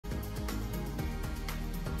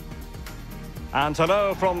And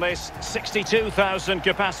hello from this 62,000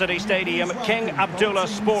 capacity stadium, King Abdullah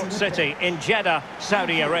Sports City in Jeddah,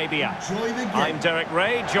 Saudi Arabia. I'm Derek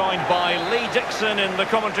Ray, joined by Lee Dixon in the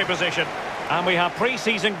commentary position. And we have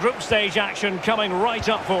pre-season group stage action coming right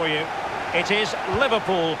up for you. It is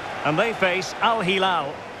Liverpool, and they face Al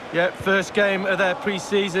Hilal. Yeah, first game of their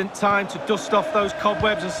pre-season. Time to dust off those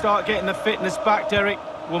cobwebs and start getting the fitness back, Derek.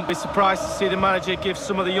 Wouldn't be surprised to see the manager give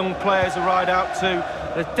some of the young players a ride out too.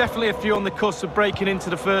 There's definitely a few on the cusp of breaking into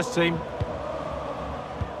the first team.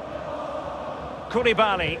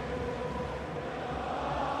 Koulibaly.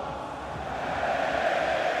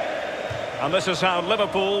 And this is how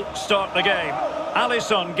Liverpool start the game.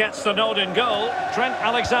 Alisson gets the nod in goal. Trent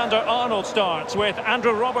Alexander-Arnold starts with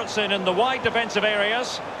Andrew Robertson in the wide defensive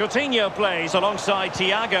areas. Coutinho plays alongside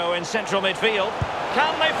Thiago in central midfield.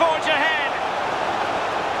 Can they forge ahead?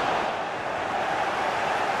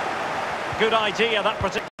 Good idea, that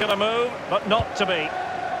particular move, but not to be.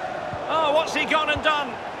 Oh, what's he gone and done?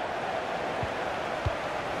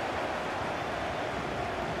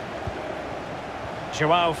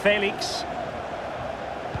 Joao Felix.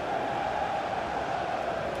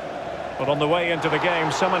 But on the way into the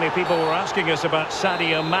game, so many people were asking us about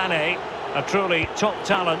Sadio Mane, a truly top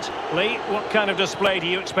talent. Lee, what kind of display do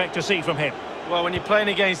you expect to see from him? Well, when you're playing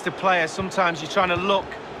against a player, sometimes you're trying to look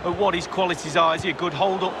at what his qualities are. Is he a good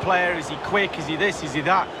hold-up player? Is he quick? Is he this? Is he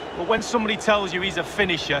that? But when somebody tells you he's a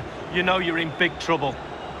finisher, you know you're in big trouble.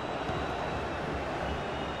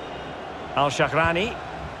 Al-Shahrani.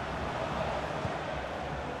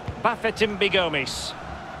 Bafetimbi Gomis.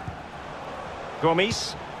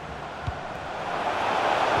 Gomis.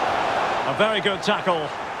 A very good tackle.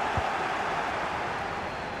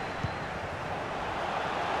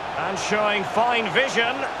 And showing fine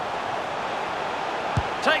vision.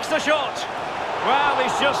 Takes the shot. Well,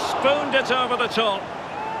 he's just spooned it over the top.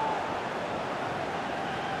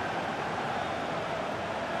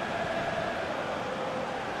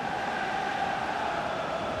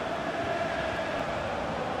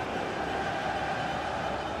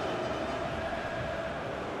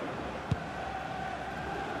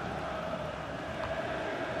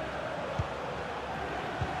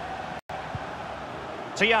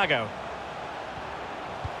 Thiago.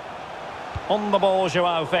 On the ball,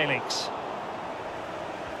 Joao Felix.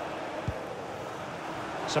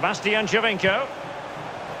 Sebastian Giovinco.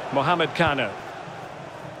 Mohamed Kano.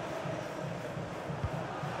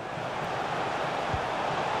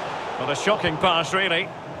 Well, a shocking pass, really.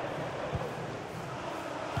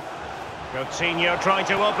 Coutinho trying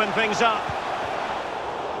to open things up.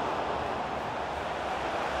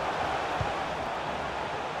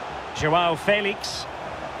 Joao Felix.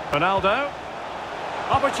 Ronaldo.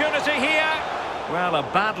 Opportunity here. Well, a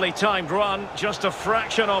badly timed run, just a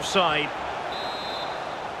fraction offside.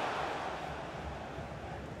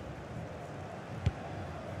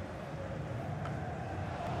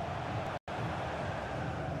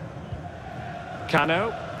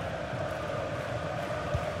 Kano.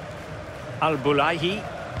 Al-Bulaihi.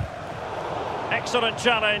 Excellent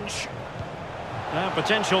challenge. Now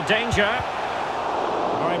potential danger.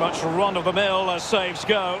 Very much run-of-the-mill as saves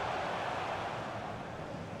go.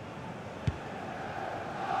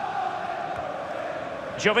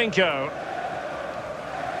 Giovinco.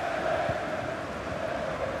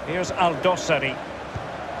 Here's Al-Dossari.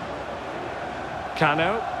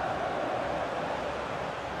 Kano.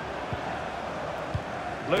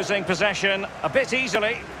 Losing possession a bit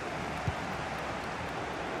easily.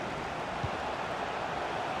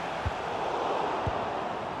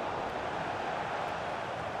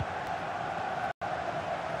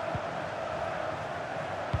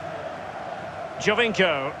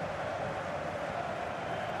 Giovinco.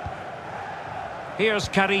 Here's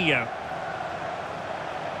Carrillo.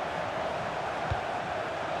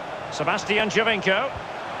 Sebastian Giovinco.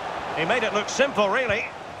 He made it look simple, really.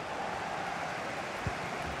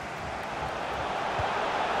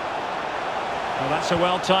 Well, that's a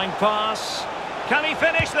well-timed pass. Can he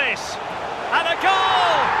finish this? And a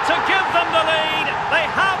goal to give them the lead. They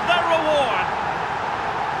have their reward.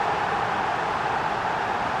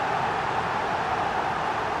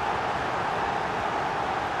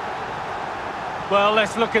 Well,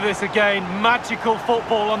 let's look at this again. Magical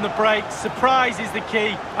football on the break. Surprise is the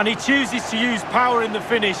key, and he chooses to use power in the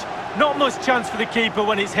finish. Not much chance for the keeper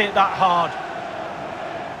when it's hit that hard.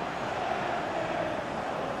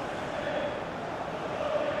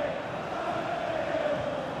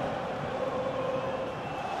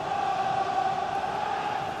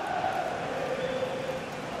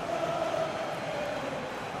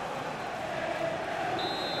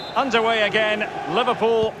 Underway again.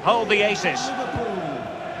 Liverpool hold the aces.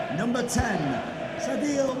 Number 10,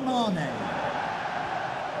 Sadio Mane.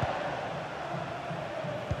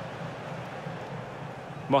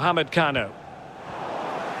 Mohamed Kano.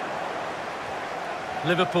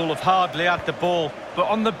 Liverpool have hardly had the ball, but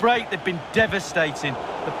on the break they've been devastating.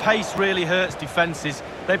 The pace really hurts defences.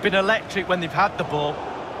 They've been electric when they've had the ball.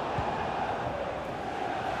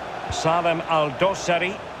 Salem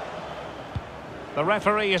Al-Dossari. The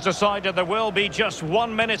referee has decided there will be just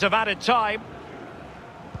 1 minute of added time.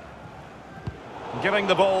 Giving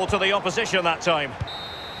the ball to the opposition that time.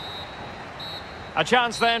 A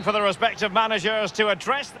chance then for the respective managers to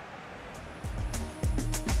address...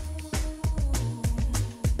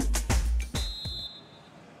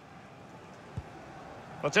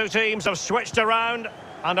 The two teams have switched around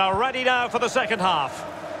and are ready now for the second half.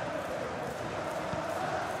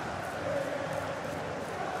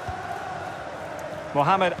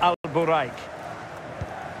 Mohamed Al-Buraik.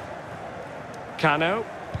 Kano.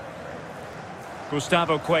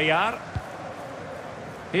 Gustavo Cuellar.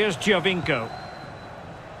 Here's Giovinco.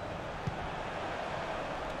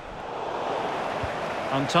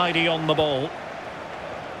 Untidy on the ball.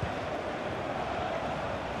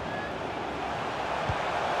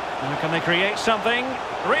 Now can they create something?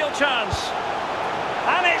 Real chance.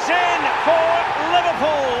 And it's in for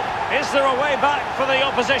Liverpool. Is there a way back for the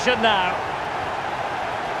opposition now?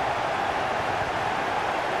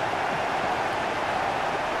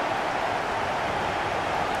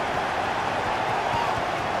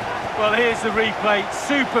 Well, here's the replay.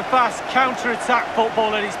 Super fast counter-attack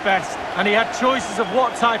football at its best. And he had choices of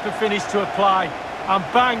what type of finish to apply. And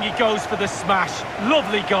bang, he goes for the smash.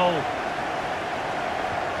 Lovely goal.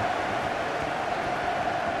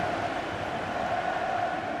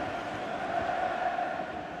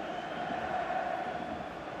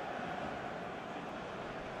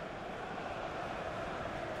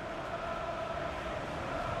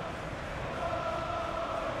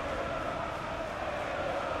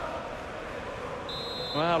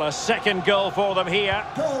 Well, a second goal for them here.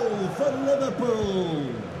 Goal for Liverpool.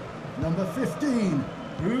 Number 15,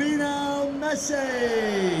 Lionel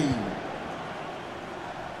Messi.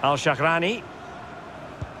 Al-Shahrani.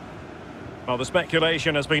 Well, the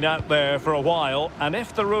speculation has been out there for a while, and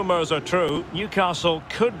if the rumours are true, Newcastle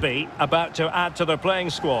could be about to add to their playing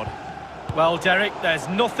squad. Well, Derek, there's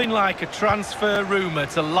nothing like a transfer rumour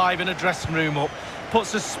to liven a dressing room up.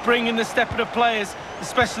 Puts a spring in the step of the players,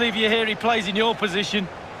 especially if you hear he plays in your position.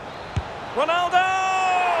 Ronaldo!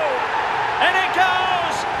 In it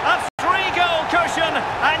goes! A 3-goal cushion,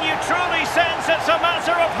 and you truly sense it's a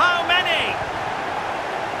matter of how many?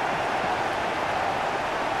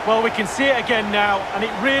 Well, we can see it again now, and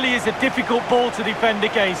it really is a difficult ball to defend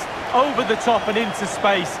against. Over the top and into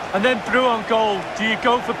space, and then through on goal. Do you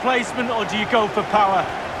go for placement or do you go for power?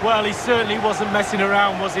 Well, he certainly wasn't messing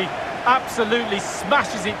around, was he? Absolutely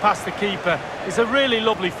smashes it past the keeper. It's a really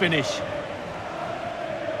lovely finish.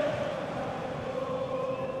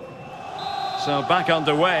 So back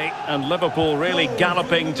underway, and Liverpool really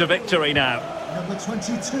galloping to victory now. Number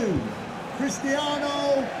 22,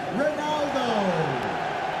 Cristiano Ronaldo.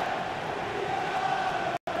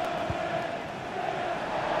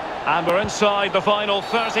 And we're inside the final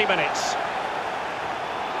 30 minutes.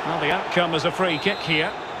 Well, the outcome is a free kick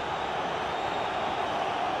here.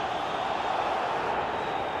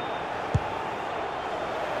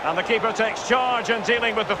 And the keeper takes charge in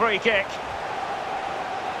dealing with the free kick.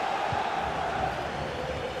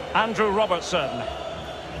 Andrew Robertson.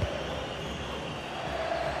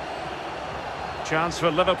 Chance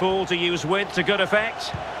for Liverpool to use width to good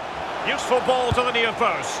effect. Useful ball to the near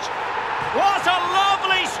post. What a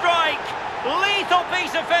lovely strike! Lethal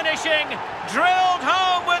piece of finishing, drilled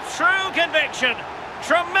home with true conviction.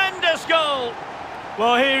 Tremendous goal!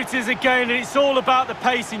 Well, here it is again, and it's all about the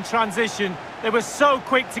pace in transition. They were so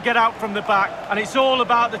quick to get out from the back, and it's all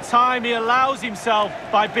about the time he allows himself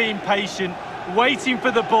by being patient, waiting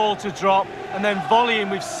for the ball to drop, and then volleying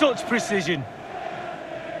with such precision.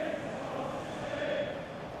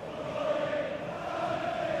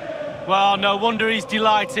 Well, no wonder he's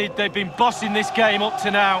delighted. They've been bossing this game up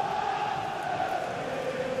to now.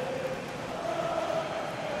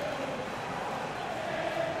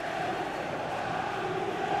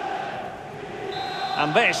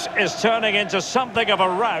 And this is turning into something of a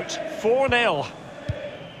rout. 4-0.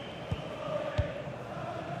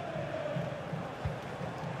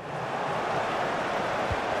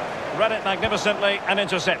 Read it magnificently and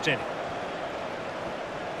intercepted.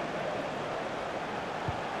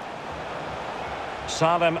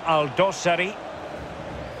 Salem Al-Dossari.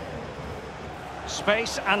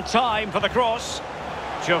 Space and time for the cross.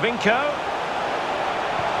 Giovinco.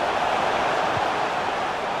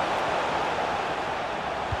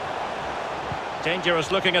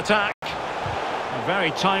 Dangerous looking attack. A very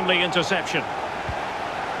timely interception.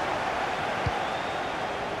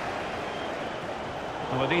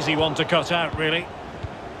 Well, an easy one to cut out, really.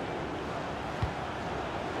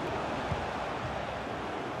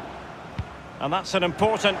 And that's an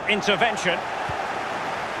important intervention.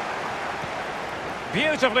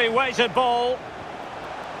 Beautifully weighted ball.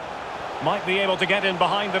 Might be able to get in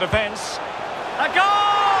behind the defence. A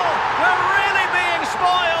goal! We're really being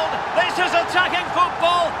spoiled. This is attacking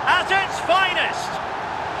football at its finest.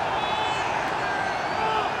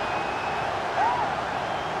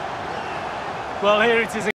 Well, here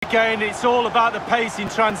it is again. It's all about the pace in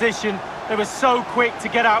transition. They were so quick to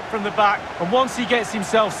get out from the back. And once he gets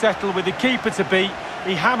himself settled with the keeper to beat,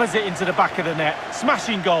 he hammers it into the back of the net.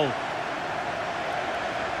 Smashing goal.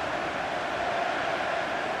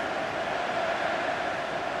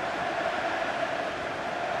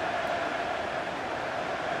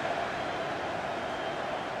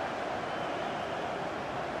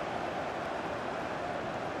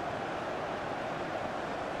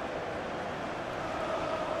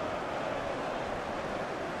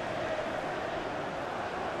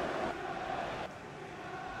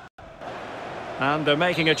 And they're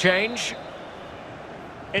making a change.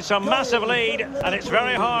 It's a massive lead, and it's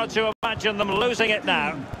very hard to imagine them losing it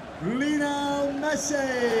now. Lionel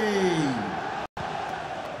Messi.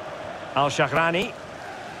 Al-Shahrani.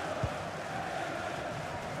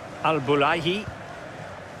 Al-Bulaihi.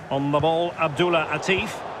 On the ball, Abdullah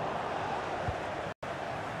Atif.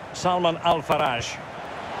 Salman Al-Faraj.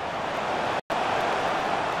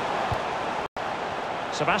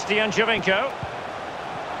 Sebastian Giovinco.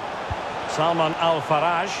 Salman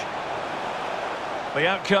Al-Faraj. The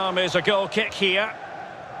outcome is a goal kick here.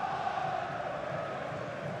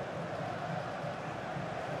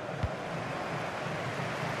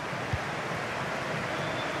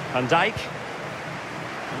 Van Dijk.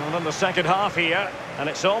 And in the second half here, and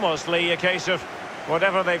it's almost, Lee, a case of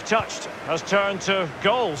whatever they've touched has turned to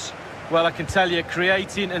goals. Well, I can tell you,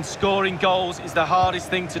 creating and scoring goals is the hardest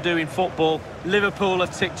thing to do in football. Liverpool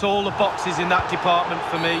have ticked all the boxes in that department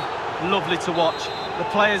for me. Lovely to watch. The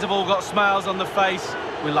players have all got smiles on the face.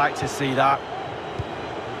 We like to see that.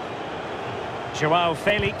 Joao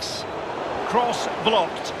Felix. Cross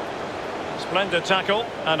blocked. Splendid tackle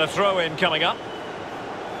and a throw-in coming up.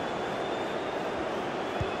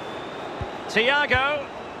 Thiago.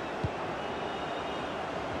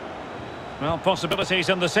 Well, possibilities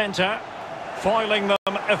in the centre. Foiling them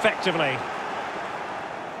effectively.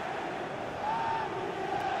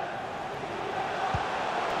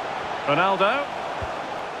 Ronaldo.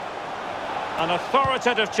 An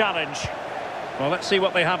authoritative challenge. Well, let's see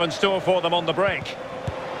what they have in store for them on the break.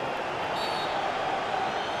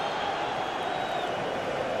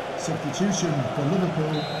 Substitution for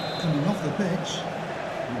Liverpool coming off the pitch.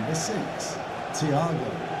 Number 6,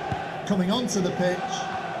 Thiago. Coming onto the pitch.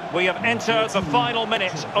 We have entered the final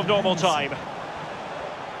minute of normal time.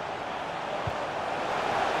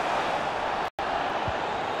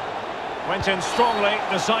 Went in strongly,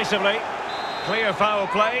 decisively. Clear foul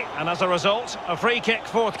play, and as a result, a free kick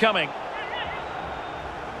forthcoming.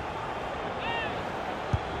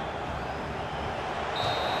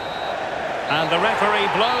 And the referee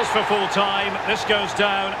blows for full time. This goes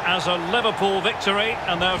down as a Liverpool victory,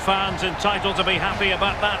 and their fans entitled to be happy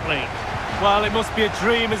about that, Lee. Well, it must be a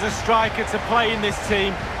dream as a striker to play in this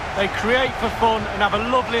team. They create for fun and have a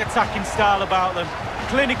lovely attacking style about them.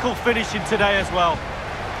 Clinical finishing today as well.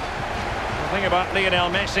 The thing about Lionel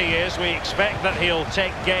Messi is we expect that he'll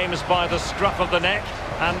take games by the scruff of the neck,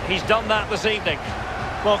 and he's done that this evening.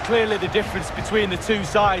 Well, clearly the difference between the two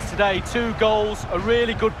sides today. 2 goals, a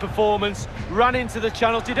really good performance, ran into the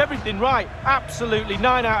channel, did everything right. Absolutely,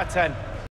 9 out of 10.